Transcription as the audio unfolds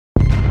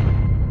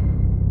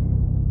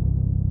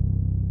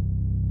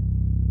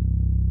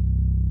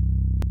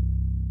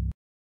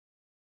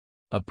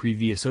A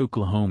previous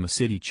Oklahoma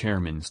City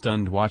chairman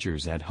stunned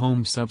watchers at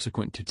home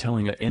subsequent to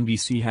telling a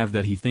NBC Have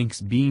that he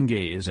thinks being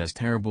gay is as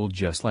terrible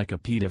just like a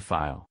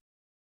pedophile.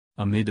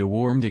 Amid a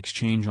warmed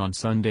exchange on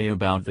Sunday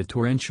about the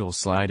torrential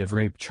slide of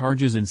rape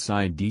charges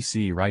inside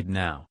D.C. right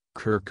now,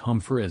 Kirk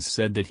Humphreys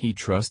said that he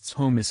trusts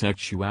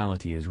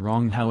homosexuality is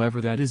wrong, however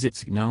that is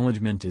its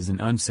acknowledgement is an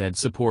unsaid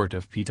support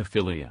of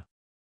pedophilia.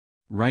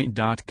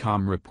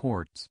 Right.com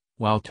reports,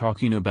 while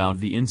talking about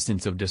the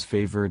instance of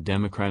disfavored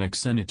Democratic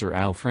Senator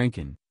Al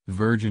Franken,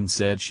 Virgin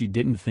said she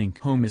didn't think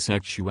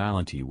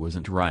homosexuality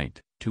wasn't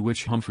right, to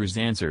which Humphreys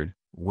answered,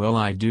 "Well,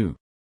 I do."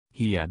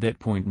 He at that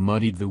point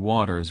muddied the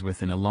waters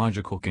with an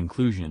illogical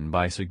conclusion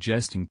by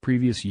suggesting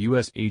previous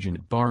U.S.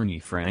 Agent Barney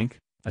Frank,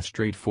 a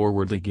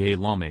straightforwardly gay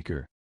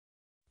lawmaker.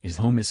 Is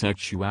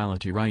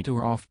homosexuality right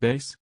or off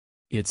base?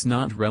 It's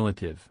not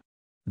relative.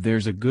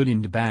 There's a good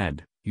and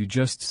bad, you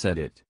just said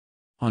it.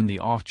 On the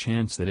off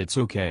chance that it's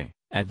okay,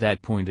 at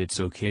that point it's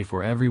okay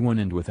for everyone,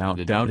 and without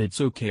a doubt it's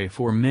okay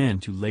for men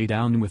to lay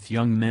down with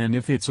young men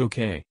if it's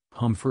okay,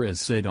 Humphreys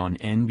said on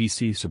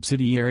NBC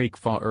subsidiary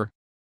KFAR.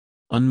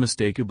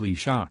 Unmistakably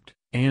shocked,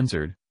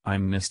 answered,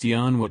 "I'm misty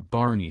on what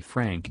Barney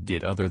Frank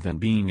did other than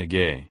being a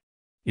gay.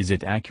 Is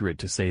it accurate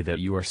to say that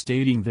you are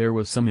stating there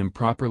was some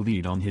improper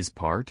lead on his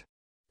part?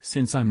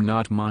 Since I'm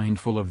not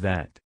mindful of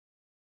that."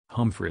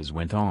 Humphreys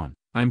went on,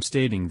 "I'm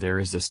stating there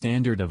is a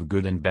standard of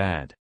good and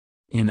bad.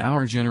 In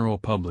our general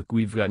public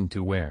we've gotten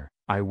to where,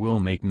 I will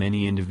make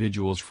many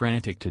individuals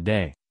frantic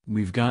today,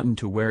 we've gotten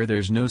to where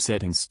there's no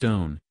set in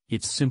stone,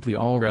 it's simply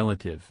all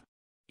relative.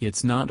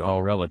 It's not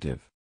all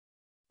relative."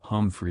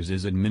 Humphreys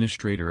is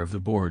administrator of the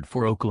board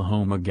for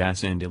Oklahoma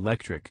Gas and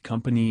Electric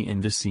Company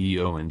and the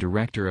CEO and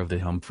director of the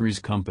Humphreys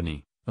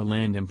Company, a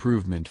land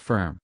improvement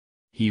firm.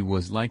 He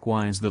was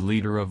likewise the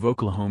leader of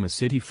Oklahoma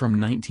City from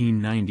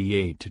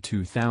 1998 to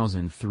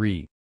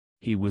 2003.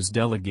 He was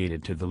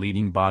delegated to the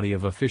leading body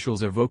of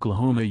officials of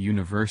Oklahoma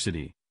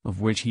University, of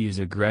which he is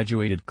a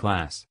graduated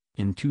class,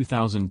 in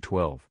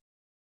 2012.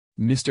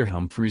 Mr.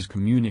 Humphreys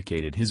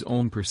communicated his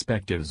own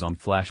perspectives on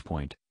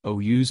Flashpoint,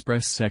 OU's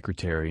press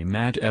secretary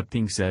Matt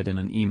Epting said in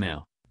an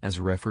email, as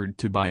referred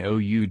to by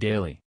OU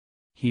Daily.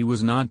 He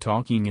was not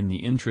talking in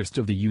the interest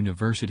of the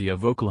University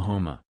of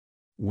Oklahoma.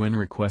 When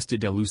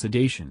requested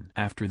elucidation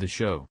after the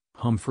show,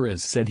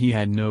 Humphreys said he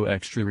had no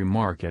extra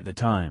remark at the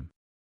time.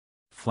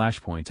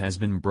 Flashpoint has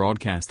been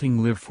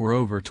broadcasting live for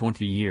over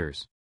 20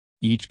 years.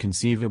 Each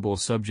conceivable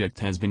subject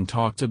has been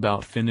talked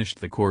about finished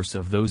the course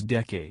of those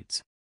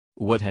decades.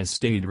 What has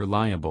stayed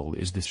reliable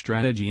is the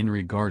strategy in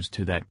regards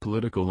to that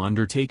political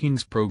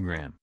undertakings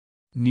program.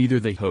 Neither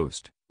the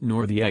host,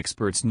 nor the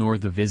experts nor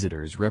the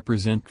visitors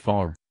represent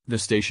KFAR, the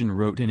station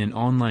wrote in an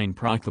online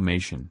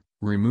proclamation,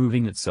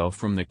 removing itself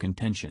from the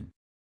contention.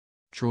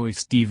 Troy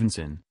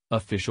Stevenson,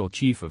 official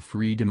chief of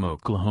Freedom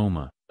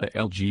Oklahoma, a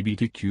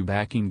LGBTQ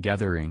backing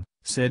gathering,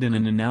 said in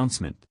an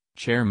announcement,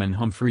 Chairman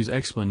Humphreys'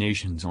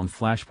 explanations on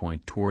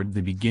Flashpoint toward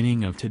the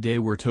beginning of today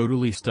were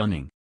totally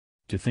stunning.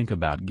 To think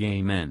about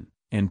gay men,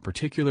 and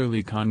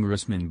particularly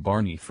Congressman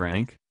Barney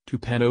Frank, to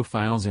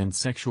pedophiles and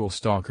sexual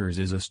stalkers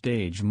is a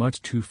stage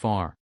much too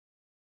far.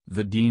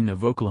 The dean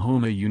of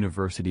Oklahoma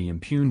University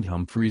impugned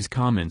Humphreys'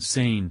 comments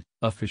saying,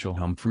 "Official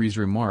Humphreys'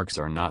 remarks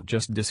are not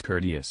just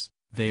discourteous,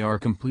 they are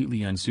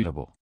completely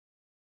unsuitable."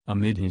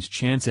 Amid his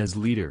chance as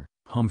leader,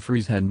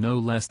 Humphreys had no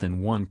less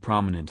than one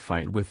prominent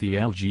fight with the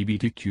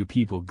LGBTQ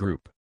people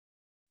group.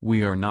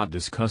 "We are not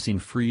discussing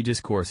free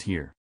discourse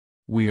here.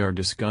 We are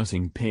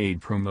discussing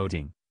paid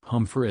promoting,"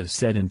 Humphreys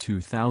said in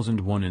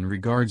 2001 in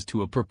regards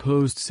to a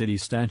proposed city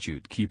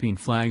statute keeping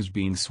flags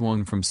being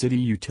swung from city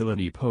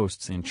utility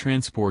posts and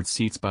transport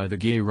seats by the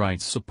gay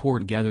rights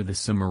support gather the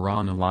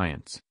Cimarron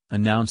Alliance,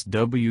 announced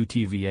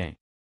WTVA.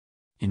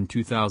 In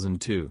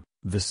 2002,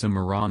 the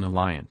Cimarron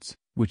Alliance,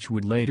 which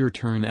would later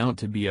turn out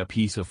to be a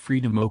piece of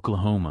Freedom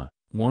Oklahoma,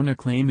 won a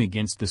claim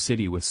against the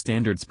city with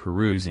standards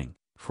perusing,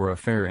 for a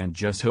fair and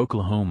just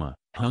Oklahoma,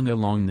 hung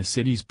along the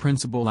city's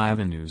principal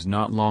avenues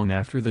not long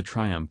after the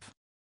triumph.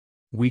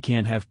 "We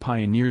can't have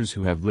pioneers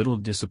who have little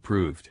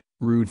disapproved,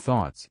 rude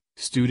thoughts,"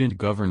 Student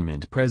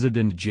Government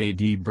President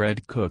J.D.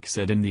 Brett Cook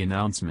said in the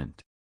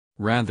announcement.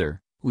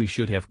 "Rather, we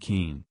should have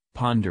keen,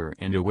 ponder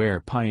and aware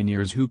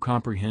pioneers who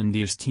comprehend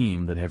the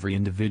esteem that every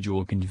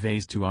individual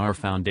conveys to our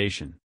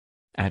foundation.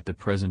 At the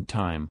present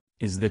time,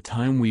 is the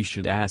time we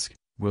should ask,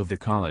 will the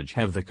college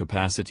have the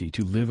capacity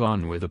to live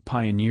on with a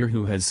pioneer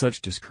who has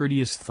such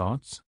discourteous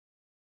thoughts?